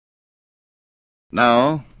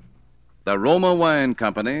Now, the Roma Wine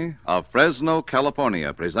Company of Fresno,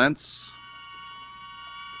 California presents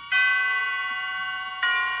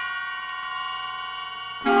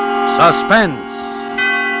Suspense.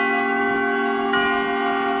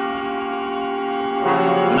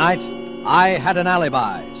 Tonight, I Had an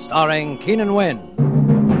Alibi, starring Keenan Wynn.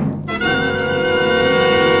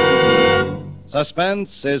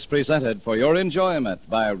 Suspense is presented for your enjoyment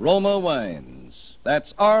by Roma Wines.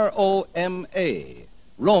 That's R-O-M-A,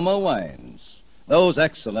 Roma Wines. Those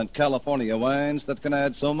excellent California wines that can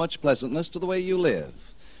add so much pleasantness to the way you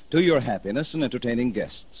live, to your happiness in entertaining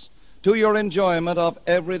guests, to your enjoyment of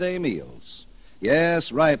everyday meals.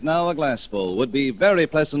 Yes, right now a glassful would be very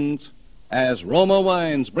pleasant as Roma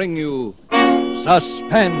Wines bring you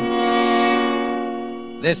Suspense.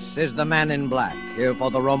 This is the Man in Black, here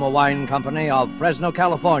for the Roma Wine Company of Fresno,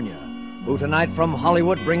 California, who tonight from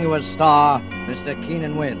Hollywood bring you as star Mr.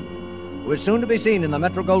 Keenan Wynn, who is soon to be seen in the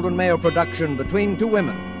Metro-Goldwyn-Mayer production Between Two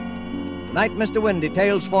Women. Tonight, Mr. Wynn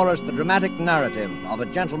details for us the dramatic narrative of a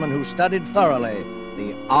gentleman who studied thoroughly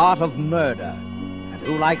the art of murder, and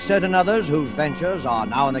who, like certain others whose ventures are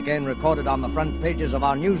now and again recorded on the front pages of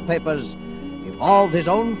our newspapers, evolved his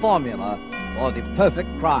own formula for the perfect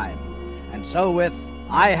crime. And so with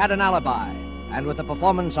I Had an Alibi, and with the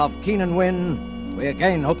performance of Keenan Wynn, we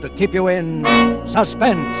again hope to keep you in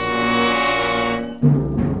suspense.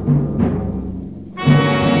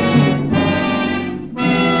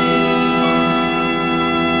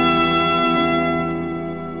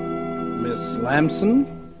 Miss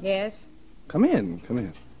Lamson? Yes? Come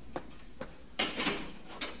in.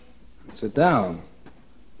 Sit down.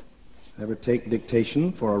 Ever take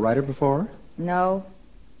dictation for a writer before? No.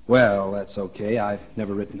 Well, that's okay. I've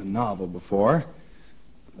never written a novel before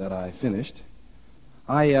that I finished.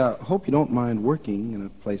 I hope you don't mind working in a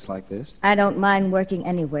place like this. I don't mind working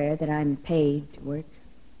anywhere that I'm paid to work.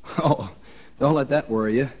 Oh, don't let that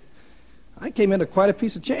worry you. I came into quite a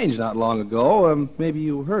piece of change not long ago. Maybe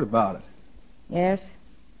you heard about it. Yes?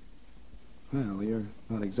 Well, you're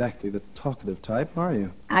not exactly the talkative type, are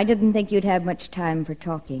you? I didn't think you'd have much time for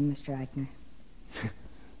talking, Mr. Eichner.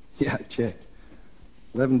 Yeah, I checked.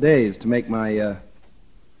 11 days to make my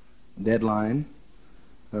deadline.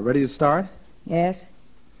 Ready to start? Yes?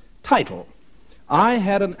 Title: I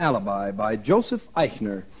Had an Alibi by Joseph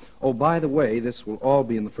Eichner. Oh, by the way, this will all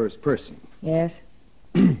be in the first person. Yes?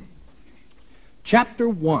 Chapter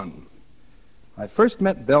 1. I first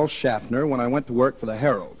met Belle Schaffner when I went to work for the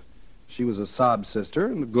Herald. She was a sob sister,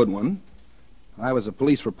 and a good one. I was a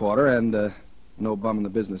police reporter, and no bum in the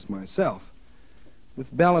business myself.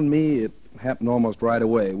 With Belle and me, it happened almost right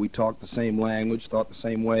away. We talked the same language, thought the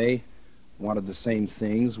same way, wanted the same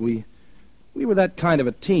things. We were that kind of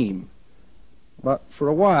a team. But for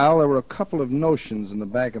a while, there were a couple of notions in the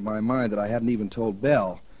back of my mind that I hadn't even told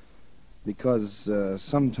Belle. Because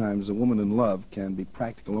sometimes a woman in love can be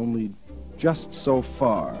practical only just so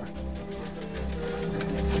far.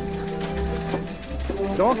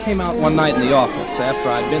 It all came out one night in the office after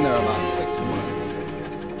I'd been there about 6 months.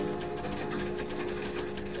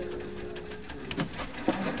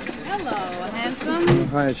 Hello, handsome.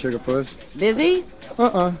 Hi, Sugarpuss. Busy?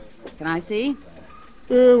 Uh-uh. Can I see?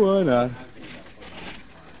 Why not?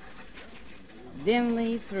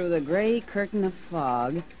 Dimly through the gray curtain of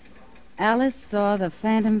fog, Alice saw the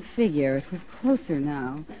phantom figure. It was closer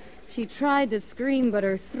now. She tried to scream, but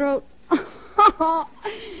her throat...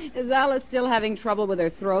 Is Alice still having trouble with her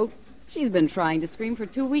throat? She's been trying to scream for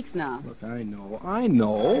 2 weeks now. Look, I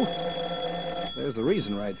know. There's the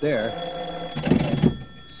reason right there.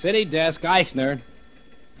 City desk, Eichner.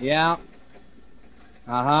 Yeah.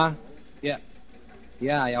 Uh-huh.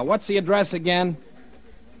 Yeah. What's the address again?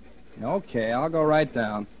 Okay, I'll go right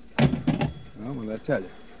down. Well, what did I tell you?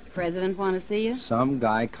 President want to see you? Some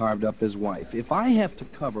guy carved up his wife. If I have to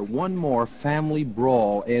cover one more family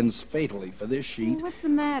brawl ends fatally for this sheet... Well, what's the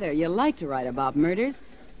matter? You like to write about murders,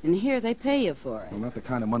 and here they pay you for it. Well, not the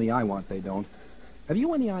kind of money I want, they don't. Have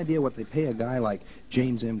you any idea what they pay a guy like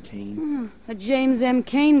James M. Cain? A James M.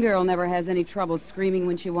 Cain girl never has any trouble screaming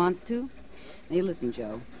when she wants to. Now, listen,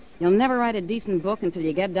 Joe. You'll never write a decent book until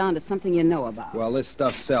you get down to something you know about. Well, this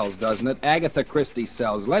stuff sells, doesn't it? Agatha Christie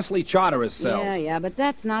sells. Leslie Charteris sells. Yeah, but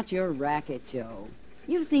that's not your racket, Joe.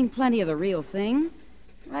 You've seen plenty of the real thing.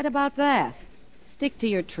 Write about that. Stick to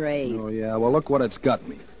your trade. Oh, yeah? Well, look what it's got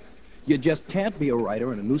me. You just can't be a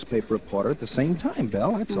writer and a newspaper reporter at the same time,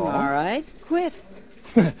 Belle, that's all. All right, quit.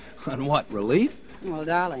 On what, relief? Well,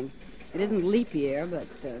 darling, it isn't leap year, but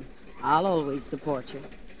I'll always support you.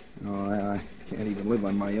 Oh, I can't even live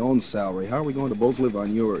on my own salary. How are we going to both live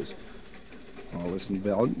on yours? Oh, listen,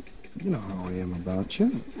 Belle, You know how I am about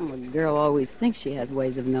you. Oh, a girl always thinks she has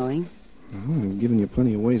ways of knowing. I've given you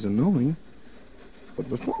plenty of ways of knowing. But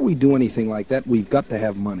before we do anything like that, we've got to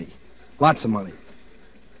have money. Lots of money.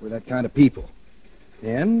 We're that kind of people.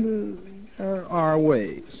 And there are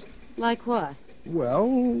ways. Like what? Well,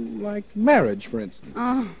 like marriage, for instance.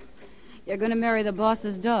 Oh, you're going to marry the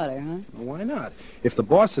boss's daughter, huh? Well, why not? If the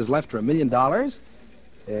boss has left her $1 million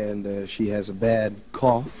and she has a bad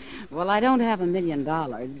cough. Well, I don't have $1 million,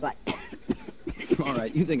 but... All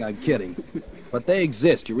right, you think I'm kidding. But they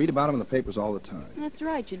exist. You read about them in the papers all the time. That's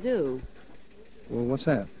right, you do. Well, what's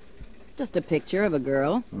that? Just a picture of a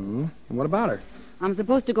girl. Mm-hmm. And what about her? I'm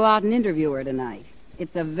supposed to go out and interview her tonight.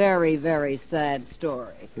 It's a very, very sad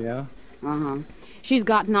story. Yeah? Uh-huh. She's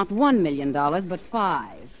got not $1 million, but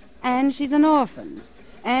 5. And she's an orphan.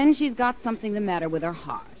 And she's got something the matter with her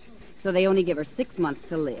heart. So they only give her 6 months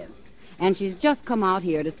to live. And she's just come out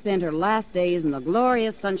here to spend her last days in the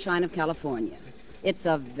glorious sunshine of California. It's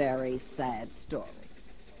a very sad story.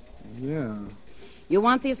 Yeah. You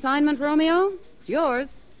want the assignment, Romeo? It's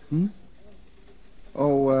yours. Hmm?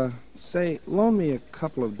 Oh, say, loan me a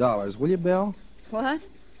couple of dollars, will you, Belle? What?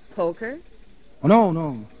 Poker? Oh,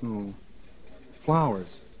 no.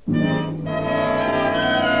 Flowers.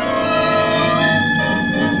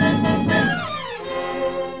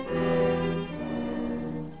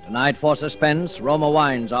 Tonight for Suspense, Roma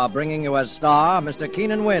Wines are bringing you as star Mr.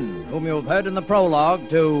 Keenan Wynn, whom you've heard in the prologue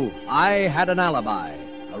to I Had an Alibi,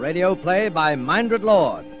 a radio play by Mindred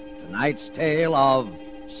Lord. Tonight's tale of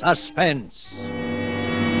Suspense.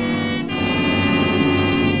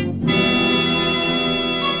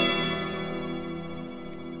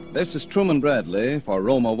 This is Truman Bradley for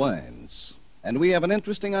Roma Wines. And we have an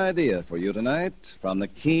interesting idea for you tonight from the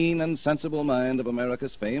keen and sensible mind of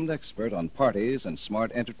America's famed expert on parties and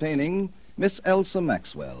smart entertaining, Miss Elsa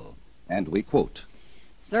Maxwell. And we quote,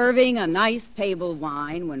 Serving a nice table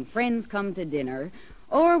wine when friends come to dinner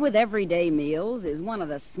or with everyday meals is one of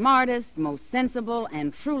the smartest, most sensible,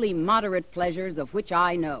 and truly moderate pleasures of which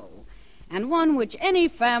I know, and one which any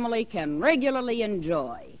family can regularly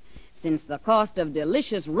enjoy, since the cost of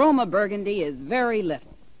delicious Roma Burgundy is very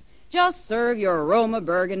little. Just serve your Roma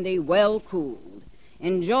Burgundy well cooled.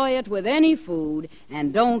 Enjoy it with any food,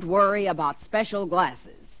 and don't worry about special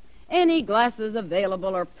glasses. Any glasses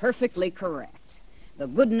available are perfectly correct. The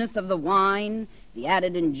goodness of the wine, the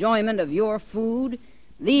added enjoyment of your food,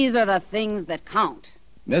 these are the things that count.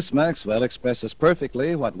 Miss Maxwell expresses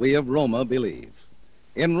perfectly what we of Roma believe.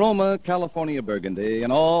 In Roma, California Burgundy,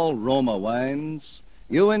 and all Roma wines,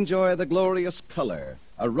 you enjoy the glorious color,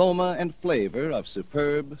 aroma, and flavor of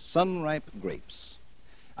superb, sun-ripe grapes.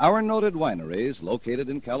 Our noted wineries, located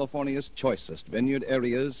in California's choicest vineyard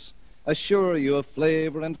areas, assure you of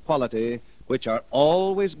flavor and quality which are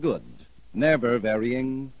always good, never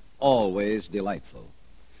varying, always delightful.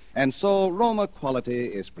 And so Roma quality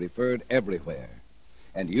is preferred everywhere.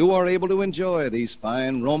 And you are able to enjoy these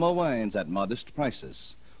fine Roma wines at modest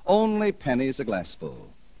prices, only pennies a glassful.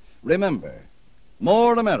 Remember,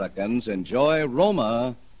 more Americans enjoy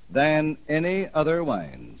Roma than any other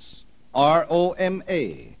wines.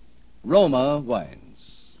 R-O-M-A, Roma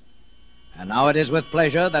Wines. And now it is with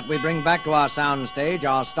pleasure that we bring back to our soundstage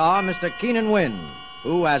our star, Mr. Keenan Wynn,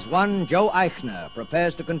 who, as one Joe Eichner,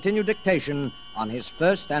 prepares to continue dictation on his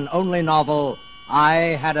first and only novel, I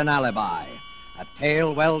Had an Alibi, a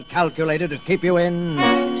tale well calculated to keep you in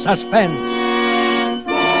suspense.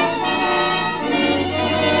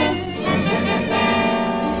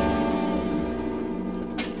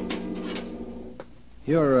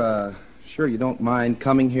 You're, sure you don't mind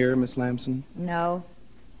coming here, Miss Lamson? No.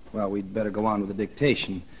 Well, we'd better go on with the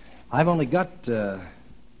dictation. I've only got, 9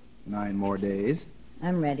 more days.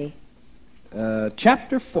 I'm ready.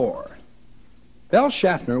 Chapter 4. Belle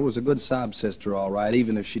Schaffner was a good sob sister, all right,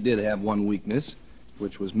 even if she did have one weakness,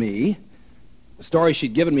 which was me. The story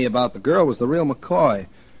she'd given me about the girl was the real McCoy.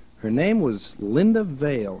 Her name was Linda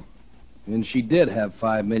Vale, and she did have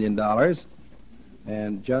 $5 million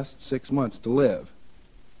and just 6 months to live.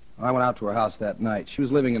 I went out to her house that night. She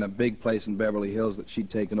was living in a big place in Beverly Hills that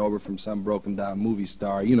she'd taken over from some broken-down movie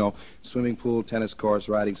star. You know, swimming pool, tennis course,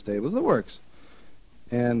 riding stables, the works.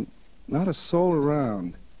 And not a soul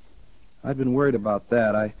around. I'd been worried about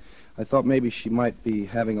that. I thought maybe she might be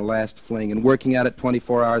having a last fling and working at it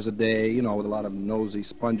 24 hours a day, you know, with a lot of nosy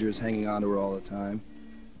spongers hanging on to her all the time.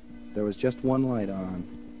 There was just one light on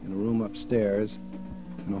in a room upstairs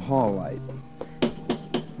and a hall light.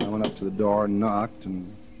 I went up to the door and knocked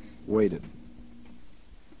and waited.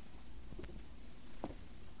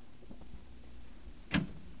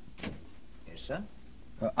 Yes, sir?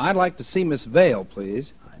 I'd like to see Miss Vale,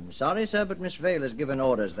 please. I'm sorry, sir, but Miss Vale has given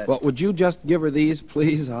orders that... Well, would you just give her these,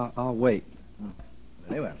 please? I'll wait.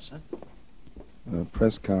 Very well, sir. A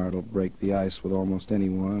press card will break the ice with almost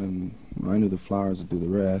anyone, and I knew the flowers would do the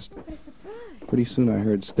rest. What a surprise. Pretty soon I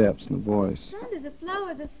heard steps and a voice. Sanders, the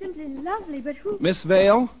flowers are simply lovely, but who... Miss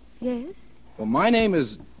Vale? Yes? Well, my name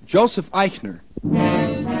is Joseph Eichner.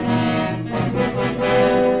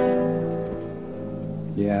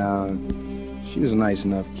 Yeah, she was a nice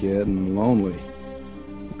enough kid and lonely.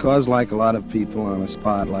 Because, like a lot of people on a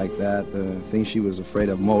spot like that, the thing she was afraid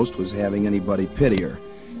of most was having anybody pity her.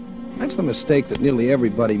 That's the mistake that nearly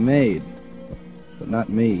everybody made. But not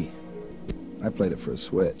me. I played it for a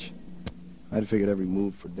switch. I'd figured every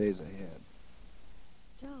move for days ahead.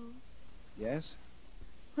 Joe, Yes?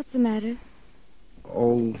 what's the matter?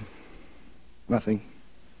 Oh, nothing.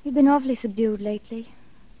 You've been awfully subdued lately.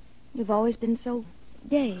 You've always been so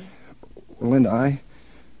gay. Well, Linda,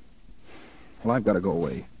 Well, I've got to go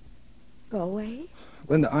away. Go away?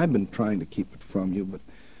 Linda, I've been trying to keep it from you, but...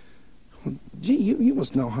 Well, gee, you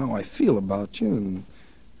must know how I feel about you, and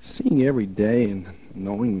seeing you every day and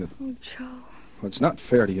knowing that... Oh, Joe. Well, it's not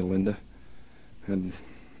fair to you, Linda. And,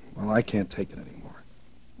 well, I can't take it anymore.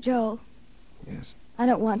 Joe, Yes? I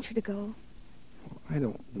don't want you to go. I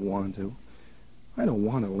don't want to. I don't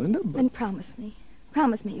want to, Linda, but... Then promise me.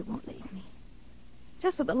 Promise me you won't leave me.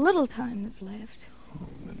 Just for the little time that's left. Oh,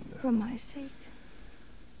 Linda. For my sake.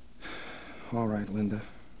 All right, Linda.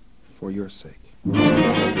 For your sake.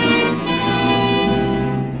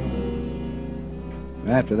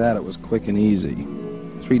 After that, it was quick and easy.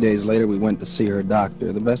 3 days later, we went to see her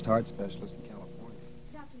doctor, the best heart specialist in California.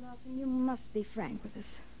 Dr. Lawson, you must be frank with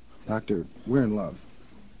us. Doctor, we're in love.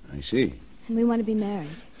 I see. And we want to be married.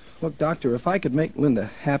 Look, Doctor, if I could make Linda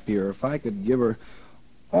happier, if I could give her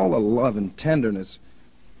all the love and tenderness,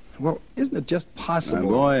 well, isn't it just My possible?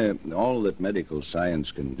 boy, all that medical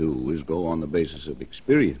science can do is go on the basis of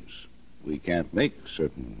experience. We can't make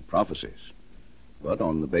certain prophecies. But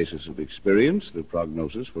on the basis of experience, the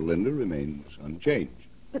prognosis for Linda remains unchanged.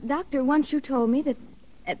 But, Doctor, once you told me that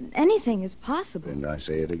anything is possible. And I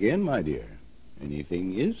say it again, my dear.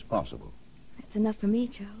 Anything is possible. That's enough for me,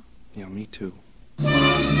 Joe. Yeah, me too.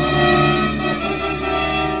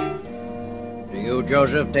 Do you,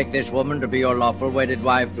 Joseph, take this woman to be your lawful wedded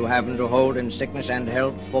wife to have and to hold in sickness and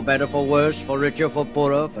health, for better, for worse, for richer, for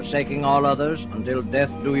poorer, forsaking all others, until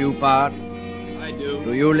death do you part? I do.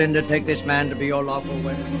 Do you, Linda, take this man to be your lawful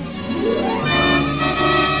wedded?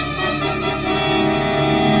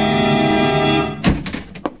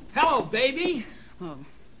 Hello, baby. Oh,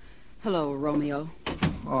 hello, Romeo.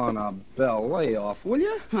 Oh, now, Belle, lay off, will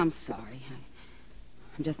you? I'm sorry.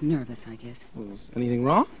 I'm just nervous, I guess. Was anything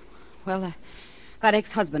wrong? Well, that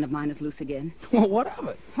ex-husband of mine is loose again. Well, what of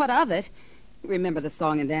it? What of it? You remember the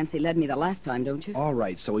song and dance he led me the last time, don't you? All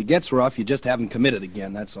right, so he gets rough, you just haven't committed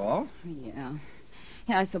again, that's all? Yeah.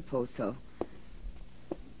 Yeah, I suppose so.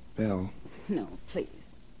 Belle. No, please.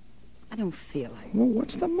 I don't feel like... Well,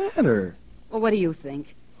 what's the matter? Well, what do you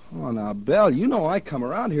think? Oh, now, Belle, you know I come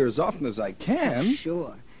around here as often as I can.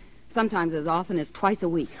 Sure. Sometimes as often as twice a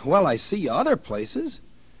week. Well, I see you other places.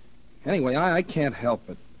 Anyway, I can't help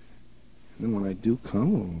it. And then when I do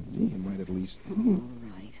come, well, gee, you might at least... All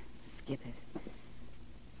right. Skip it.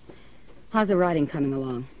 How's the writing coming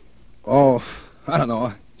along? Oh, I don't know.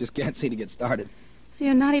 I just can't seem to get started. So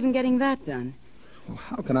you're not even getting that done. Well,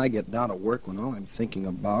 how can I get down to work when all I'm thinking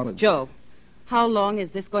about is... Joe, how long is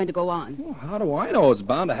this going to go on? Well, how do I know? It's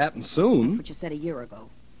bound to happen soon. That's what you said a year ago.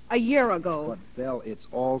 A year ago. But, Belle, it's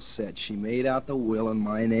all set. She made out the will in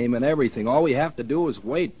my name and everything. All we have to do is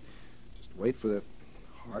wait. Just wait for the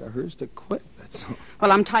heart of hers to quit, that's all.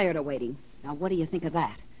 Well, I'm tired of waiting. Now, what do you think of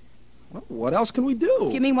that? Well, what else can we do?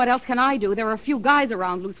 You mean what else can I do? There are a few guys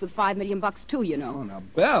around loose with $5 million, too, you know. Oh, now,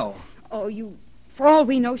 Belle. Oh, For all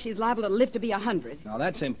we know, she's liable to live to be 100. Now,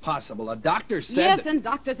 that's impossible. A doctor said... Yes, that... and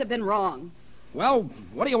doctors have been wrong. Well,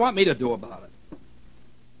 what do you want me to do about it?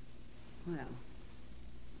 Well,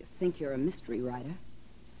 you think you're a mystery writer.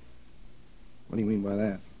 What do you mean by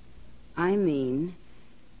that? I mean,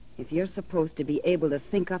 if you're supposed to be able to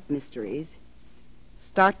think up mysteries,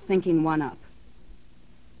 start thinking one up.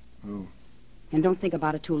 Oh. And don't think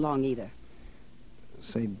about it too long, either.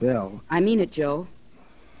 Say, Belle... I mean it, Joe.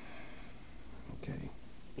 Okay.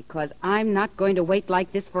 Because I'm not going to wait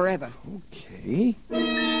like this forever. Okay.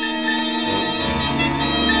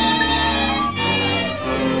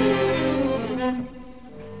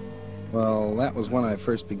 Well, that was when I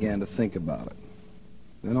first began to think about it.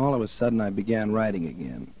 Then all of a sudden I began writing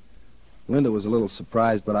again. Linda was a little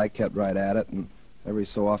surprised, but I kept right at it, and every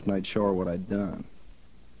so often I'd show her what I'd done.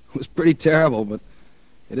 It was pretty terrible, but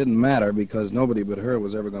It didn't matter because nobody but her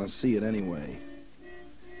was ever going to see it anyway.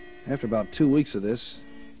 After about 2 weeks of this,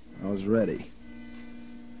 I was ready.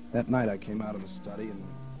 That night I came out of the study and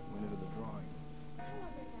went into the drawing room.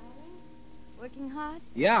 Working hard?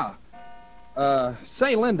 Yeah.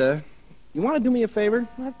 Say, Linda, you want to do me a favor?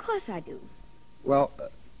 Well, of course I do. Well,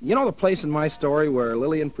 you know the place in my story where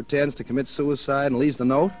Lillian pretends to commit suicide and leaves the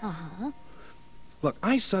note? Uh-huh. Look,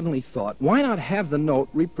 I suddenly thought, why not have the note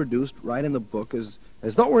reproduced right in the book as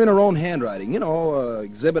though we're in her own handwriting? You know,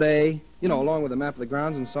 Exhibit A, you know, along with the map of the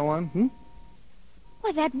grounds and so on.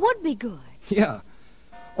 Well, that would be good. Yeah.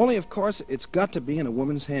 Only, of course, it's got to be in a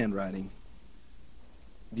woman's handwriting.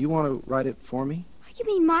 Do you want to write it for me? You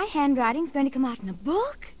mean my handwriting's going to come out in a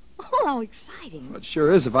book? Oh, how exciting. Well, it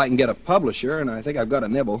sure is if I can get a publisher, and I think I've got a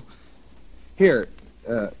nibble. Here,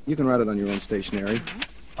 you can write it on your own stationery.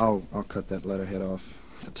 I'll cut that letterhead off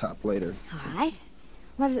the top later. All right.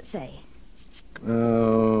 What does it say?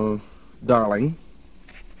 Darling. Darling?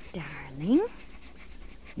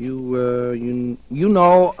 You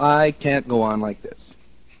know I can't go on like this.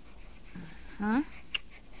 Huh?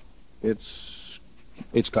 It's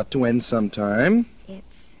got to end sometime.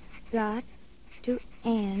 It's got to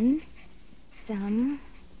end some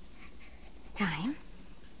time.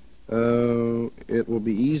 It will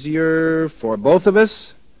be easier for both of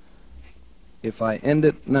us if I end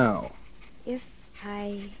it now. If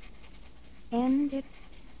I end it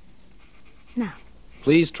now.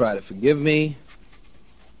 Please try to forgive me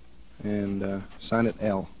and sign it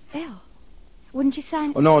L. L? Wouldn't you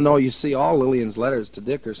sign? Oh, no, you see, all Lillian's letters to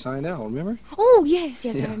Dick are signed L, remember? Oh, yes,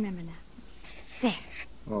 yeah. I remember now. There.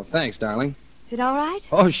 Oh, thanks, darling. Is it all right?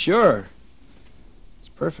 Oh, sure. It's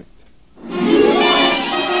perfect.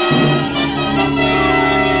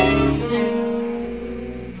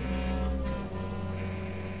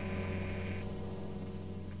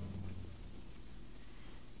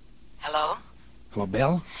 Hello? Hello,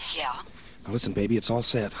 Belle? Yeah. Now, listen, baby, it's all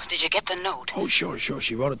set. Did you get the note? Oh, sure.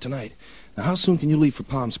 She wrote it tonight. Now, how soon can you leave for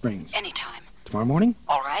Palm Springs? Anytime. Tomorrow morning?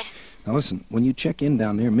 All right. Now, listen, when you check in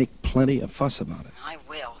down there, make plenty of fuss about it. I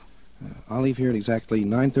will. I'll leave here at exactly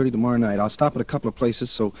 9:30 tomorrow night. I'll stop at a couple of places,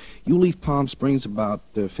 so you leave Palm Springs about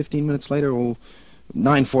 15 minutes later,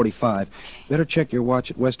 9:45. Okay. Better check your watch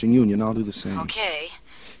at Western Union. I'll do the same. Okay.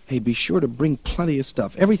 Hey, be sure to bring plenty of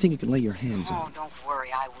stuff. Everything you can lay your hands Oh, on. don't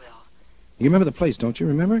worry, I will. You remember the place, don't you?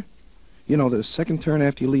 Remember? You know, the second turn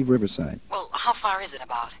after you leave Riverside. Well, how far is it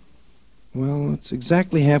about? Well, it's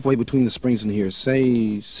exactly halfway between the springs and here.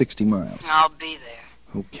 Say 60 miles. I'll be there.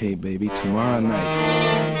 Okay, baby. Tomorrow night.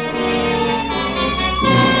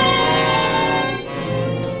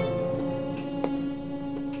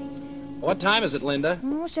 What time is it, Linda?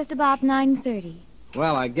 Oh, it's just about 9:30.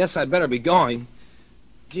 Well, I guess I'd better be going.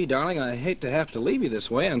 Gee, darling, I hate to have to leave you this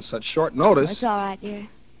way on such short notice. It's all right, dear.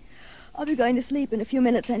 I'll be going to sleep in a few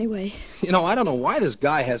minutes anyway. You know, I don't know why this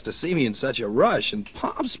guy has to see me in such a rush, in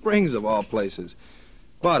Palm Springs of all places.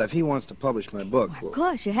 But if he wants to publish my book... Well, of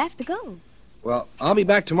course, you have to go. Well, I'll be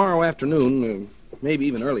back tomorrow afternoon, maybe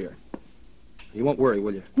even earlier. You won't worry,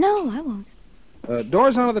 will you? No, I won't.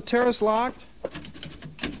 Doors onto the terrace locked?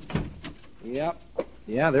 Yep.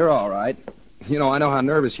 Yeah, they're all right. You know, I know how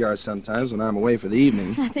nervous you are sometimes when I'm away for the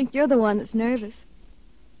evening. I think you're the one that's nervous.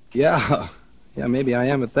 Yeah. Yeah, maybe I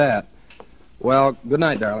am at that. Well, good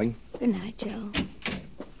night, darling. Good night, Joe.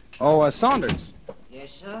 Oh, Saunders.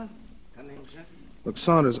 Yes, sir? Come in, sir. Look,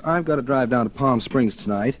 Saunders, I've got to drive down to Palm Springs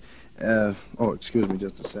tonight. Excuse me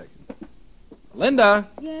just a second. Linda?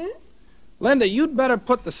 Yes? Linda, you'd better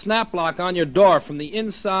put the snap lock on your door from the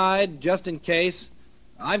inside, just in case.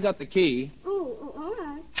 I've got the key. Oh, all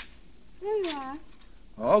right. There you are.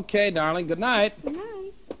 Okay, darling. Good night. Good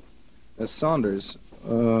night. Saunders,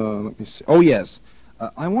 let me see. Oh, yes.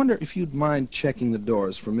 I wonder if you'd mind checking the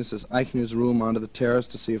doors from Mrs. Eichner's room onto the terrace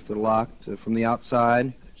to see if they're locked from the outside.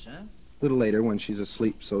 Good, sir. A little later when she's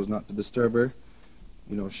asleep so as not to disturb her.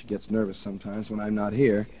 You know, she gets nervous sometimes when I'm not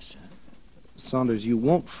here. Yes, sir. Saunders, you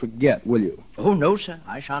won't forget, will you? Oh, no, sir.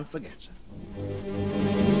 I shan't forget, sir.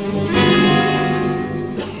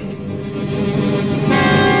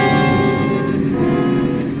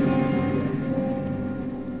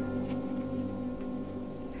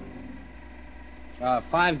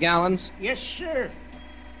 5 gallons. Yes, sir.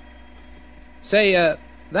 Say,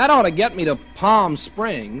 that ought to get me to Palm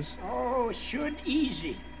Springs. Oh, should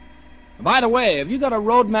easy. By the way, have you got a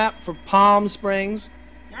road map for Palm Springs?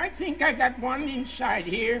 I think I got one inside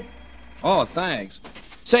here. Oh, thanks.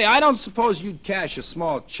 Say, I don't suppose you'd cash a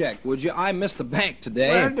small check, would you? I missed the bank today.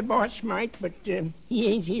 Well, the boss might, but he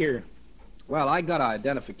ain't here. Well, I got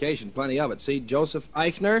identification, plenty of it. See, Joseph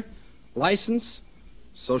Eichner, license,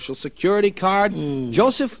 Social Security card,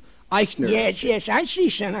 Joseph Eichner. Yes, I see,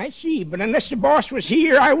 son, I see. But unless the boss was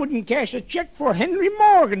here, I wouldn't cash a check for Henry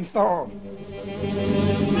Morgenthau.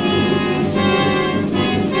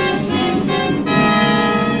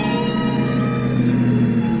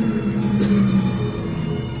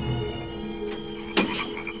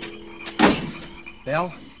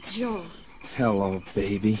 Belle? Joe. Hello,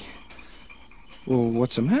 baby. Well,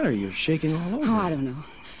 what's the matter? You're shaking all over. Oh, I don't know.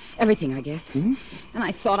 Everything, I guess. Hmm? And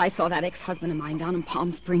I thought I saw that ex-husband of mine down in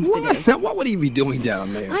Palm Springs What? today. What would he be doing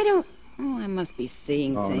down there? I don't... Oh, I must be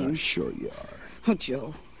seeing Oh, no, things. sure you are. Oh,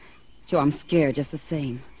 Joe. Joe, I'm scared just the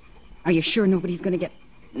same. Are you sure nobody's going to get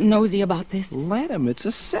nosy about this? Let him. It's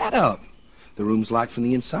a setup. The room's locked from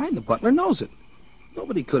the inside, and the butler knows it.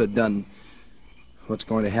 Nobody could have done what's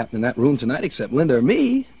going to happen in that room tonight except Linda or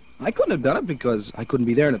me. I couldn't have done it because I couldn't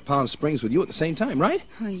be there at Palm Springs with you at the same time, right?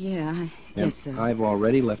 Oh, yeah, I guess so. I've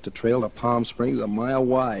already left a trail to Palm Springs a mile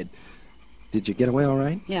wide. Did you get away all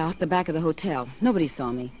right? Yeah, out the back of the hotel. Nobody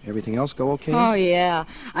saw me. Everything else go okay? Oh, yeah.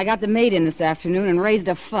 I got the maid in this afternoon and raised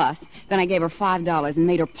a fuss. Then I gave her $5 and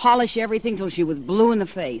made her polish everything till she was blue in the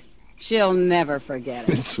face. She'll never forget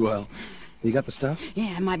it. Swell. You got the stuff?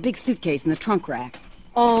 Yeah, my big suitcase in the trunk rack.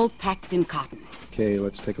 All packed in cotton. Okay,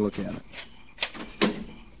 let's take a look at it.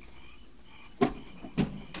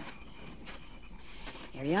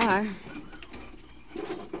 Here you are.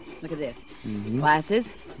 Look at this.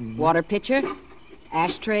 Glasses, water pitcher,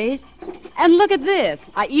 ashtrays, and look at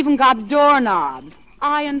this. I even got doorknobs.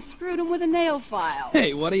 I unscrewed them with a nail file.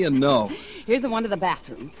 Hey, what do you know? Here's the one to the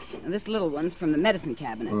bathroom. And this little one's from the medicine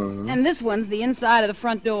cabinet. And this one's the inside of the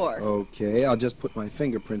front door. Okay, I'll just put my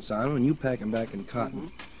fingerprints on them and you pack them back in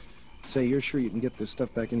cotton. Say, you're sure you can get this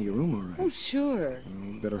stuff back into your room all right? Oh, sure.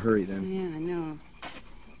 Better hurry then. Yeah, I know.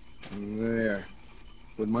 There.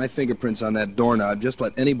 With my fingerprints on that doorknob, just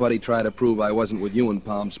let anybody try to prove I wasn't with you in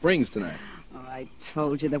Palm Springs tonight. Oh, I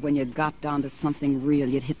told you that when you got down to something real,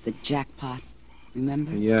 you'd hit the jackpot.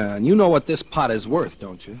 Remember? Yeah, and you know what this pot is worth,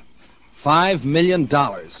 don't you? $5 million.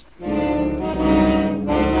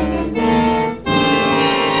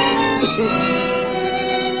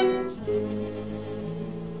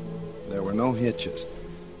 There were no hitches.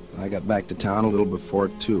 I got back to town a little before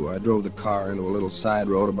 2. I drove the car into a little side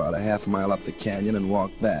road about a half mile up the canyon and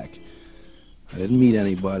walked back. I didn't meet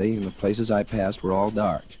anybody, and the places I passed were all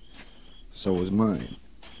dark. So was mine.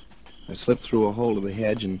 I slipped through a hole of the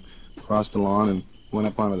hedge and crossed the lawn and went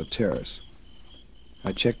up onto the terrace.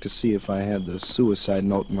 I checked to see if I had the suicide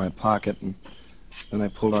note in my pocket, and then I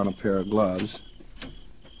pulled on a pair of gloves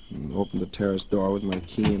and opened the terrace door with my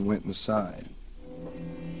key and went inside.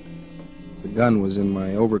 The gun was in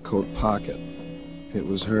my overcoat pocket. It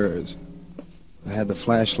was hers. I had the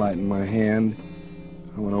flashlight in my hand.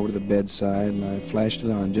 I went over to the bedside and I flashed it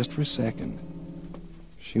on just for a second.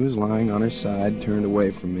 She was lying on her side, turned away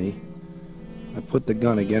from me. I put the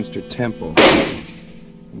gun against her temple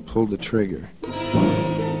and pulled the trigger.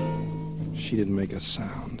 She didn't make a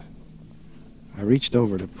sound. I reached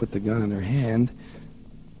over to put the gun in her hand,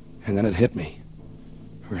 and then it hit me.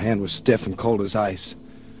 Her hand was stiff and cold as ice.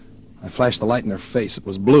 I flashed the light in her face. It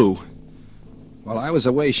was blue. While I was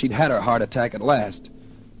away, she'd had her heart attack at last.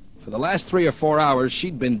 For the last 3 or 4 hours,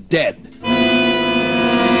 she'd been dead.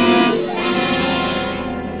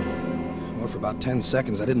 Well, for about 10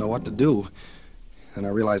 seconds, I didn't know what to do. Then I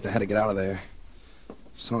realized I had to get out of there.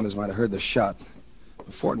 Saunders might have heard the shot.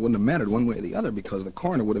 Before, it wouldn't have mattered one way or the other because the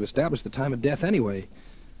coroner would have established the time of death anyway.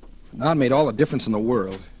 But now it made all the difference in the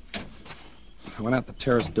world. I went out the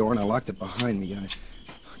terrace door and I locked it behind me. I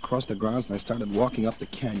crossed the grounds and I started walking up the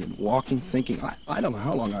canyon, walking, thinking. I don't know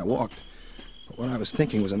how long I walked, but what I was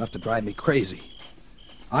thinking was enough to drive me crazy.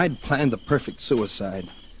 I'd planned the perfect suicide.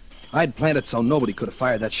 I'd planned it so nobody could have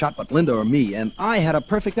fired that shot but Linda or me, and I had a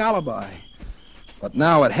perfect alibi. But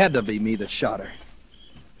now it had to be me that shot her,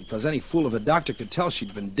 because any fool of a doctor could tell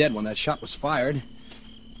she'd been dead when that shot was fired.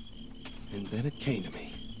 And then it came to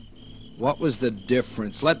me. What was the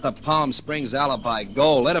difference? Let the Palm Springs alibi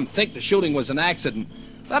go. Let them think the shooting was an accident.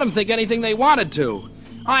 Let them think anything they wanted to.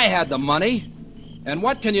 I had the money. And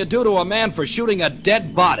what can you do to a man for shooting a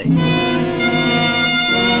dead body?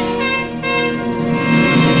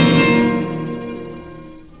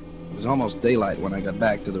 It was almost daylight when I got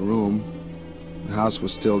back to the room. The house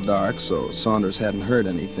was still dark, so Saunders hadn't heard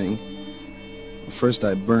anything. First,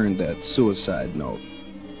 I burned that suicide note.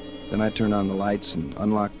 Then I turned on the lights and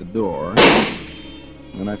unlocked the door.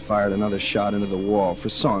 Then I fired another shot into the wall for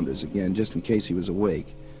Saunders again, just in case he was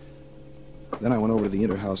awake. Then I went over to the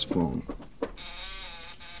inter-house phone.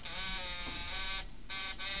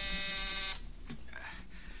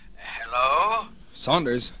 Hello?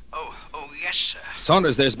 Saunders? Oh, yeah. Yes, sir.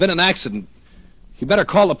 Saunders, there's been an accident. You better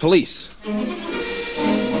call the police.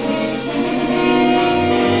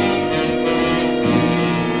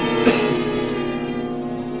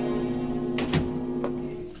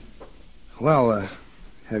 Well,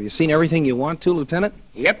 have you seen everything you want to, Lieutenant?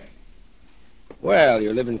 Yep. Well,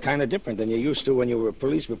 you're living kind of different than you used to when you were a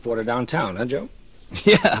police reporter downtown, huh, Joe?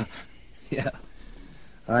 Yeah.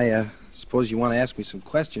 I suppose you want to ask me some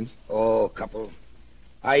questions. Oh, a couple.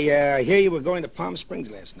 I hear you were going to Palm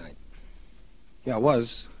Springs last night. Yeah, I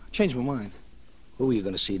was. I changed my mind. Who were you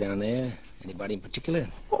going to see down there? Anybody in particular?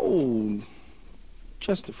 Oh,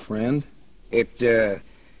 just a friend. It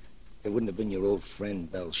wouldn't have been your old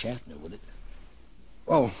friend, Belle Schaffner, would it?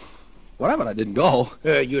 Oh, whatever, I didn't go.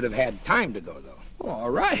 You'd have had time to go, though. Oh,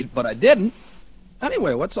 all right, but I didn't.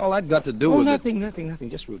 Anyway, what's all that got to do with nothing,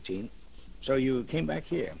 just routine. So you came back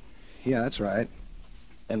here. Yeah, that's right.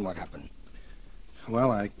 Then what happened?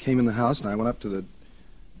 Well, I came in the house and I went up to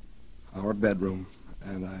our bedroom,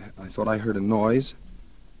 and I thought I heard a noise.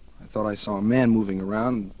 I thought I saw a man moving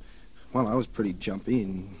around. Well, I was pretty jumpy,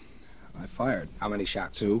 and I fired. How many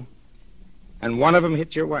shots? 2. And one of them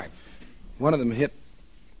hit your wife? One of them hit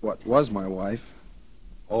what was my wife.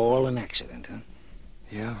 All an accident, huh?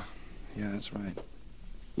 Yeah, that's right.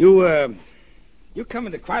 You come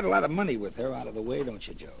into quite a lot of money with her out of the way, don't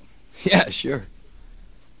you, Joe? Yeah, sure.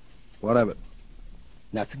 What of it?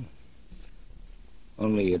 Nothing.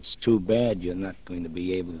 Only it's too bad you're not going to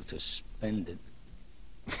be able to spend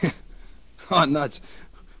it. Oh, nuts.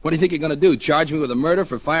 What do you think you're going to do, charge me with a murder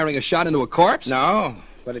for firing a shot into a corpse? No,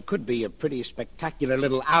 but it could be a pretty spectacular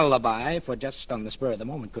little alibi for just on the spur of the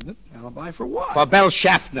moment, couldn't it? Alibi for what? For Belle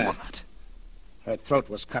Schaffner. What? Her throat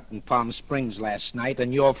was cut in Palm Springs last night,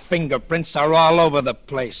 and your fingerprints are all over the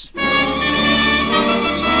place.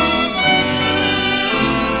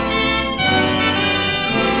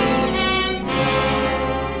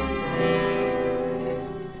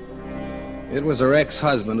 It was her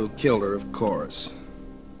ex-husband who killed her, of course.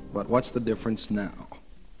 But what's the difference now?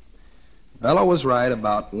 Bella was right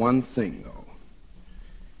about one thing, though.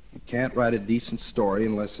 You can't write a decent story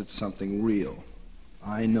unless it's something real.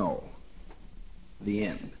 I know. The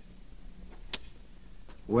end.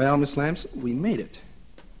 Well, Miss Lamson, we made it.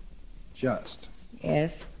 Just.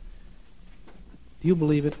 Yes. Do you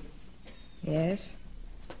believe it? Yes.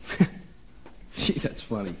 Gee, that's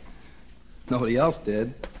funny. Nobody else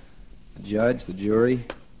did. The judge, the jury,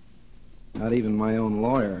 not even my own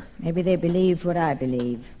lawyer. Maybe they believed what I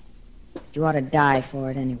believe. But you ought to die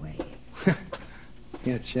for it anyway.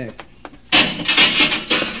 Yeah, check.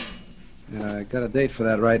 And I got a date for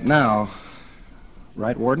that right now.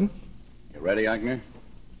 Right, Warden? You ready, Eichner?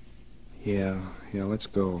 Yeah, let's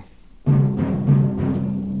go.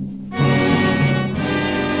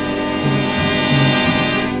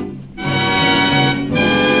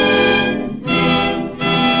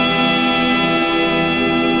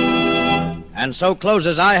 And so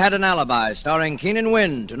closes I Had an Alibi, starring Keenan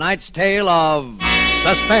Wynn, tonight's tale of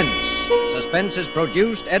Suspense. Suspense is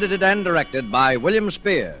produced, edited, and directed by William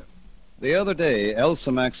Spear. The other day,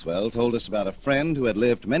 Elsa Maxwell told us about a friend who had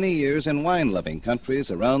lived many years in wine-loving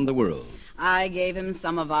countries around the world. I gave him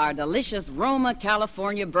some of our delicious Roma,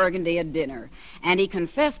 California Burgundy at dinner, and he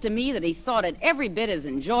confessed to me that he thought it every bit as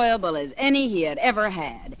enjoyable as any he had ever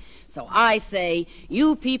had. So I say,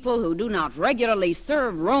 you people who do not regularly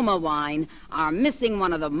serve Roma wine are missing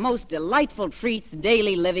one of the most delightful treats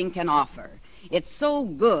daily living can offer. It's so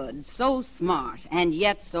good, so smart, and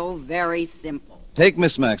yet so very simple. Take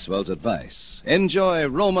Miss Maxwell's advice. Enjoy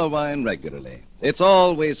Roma wine regularly. It's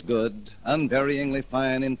always good, unvaryingly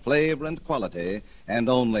fine in flavor and quality, and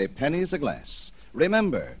only pennies a glass.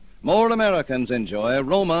 Remember, more Americans enjoy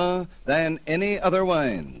Roma than any other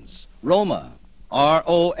wines. Roma,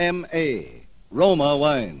 R-O-M-A, Roma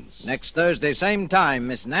wines. Next Thursday, same time,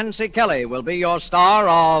 Miss Nancy Kelly will be your star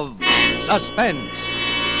of Suspense.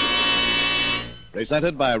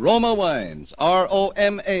 Presented by Roma Wines,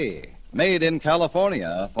 R-O-M-A. Made in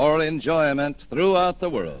California for enjoyment throughout the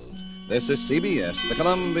world. This is CBS, the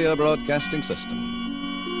Columbia Broadcasting System.